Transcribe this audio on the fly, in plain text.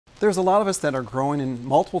There's a lot of us that are growing in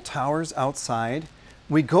multiple towers outside.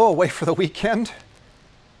 We go away for the weekend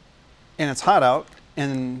and it's hot out,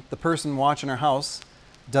 and the person watching our house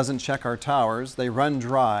doesn't check our towers. They run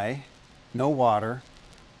dry, no water,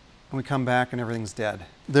 and we come back and everything's dead.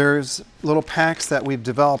 There's little packs that we've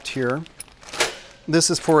developed here.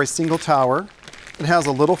 This is for a single tower. It has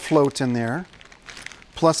a little float in there,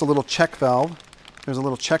 plus a little check valve. There's a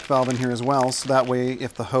little check valve in here as well, so that way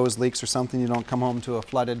if the hose leaks or something, you don't come home to a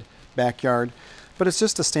flooded backyard. But it's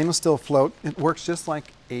just a stainless steel float. It works just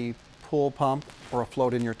like a pool pump or a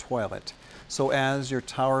float in your toilet. So as your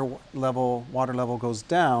tower level, water level goes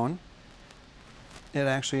down, it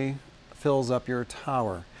actually fills up your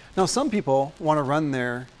tower. Now some people want to run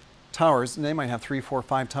their towers, and they might have 3, 4,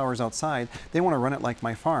 5 towers outside. They want to run it like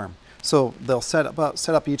my farm. So they'll set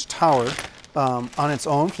up each tower on its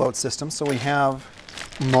own float system. So we have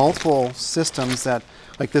multiple systems that,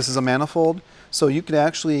 like this is a manifold. So you could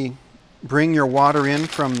actually bring your water in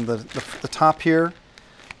from the top here,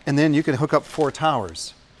 and then you could hook up 4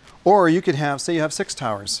 towers. Or you could have, say you have 6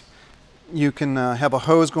 towers. You can have a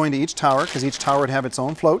hose going to each tower, because each tower would have its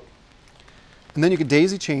own float. And then you could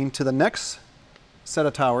daisy chain to the next set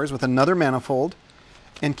of towers with another manifold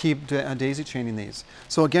and keep daisy chaining these.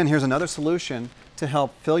 So again, here's another solution to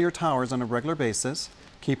help fill your towers on a regular basis,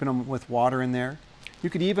 keeping them with water in there. You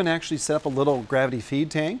could even actually set up a little gravity feed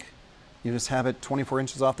tank. You just have it 24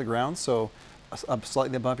 inches off the ground, so up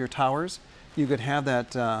slightly above your towers. You could have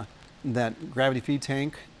that, that gravity feed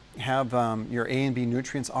tank have your A and B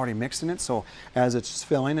nutrients already mixed in it, so as it's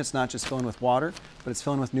filling, it's not just filling with water, but it's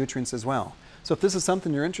filling with nutrients as well. So if this is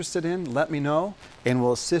something you're interested in, let me know, and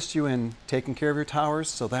we'll assist you in taking care of your towers,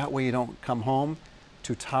 so that way you don't come home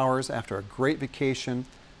to towers after a great vacation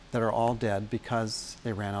that are all dead because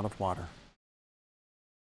they ran out of water.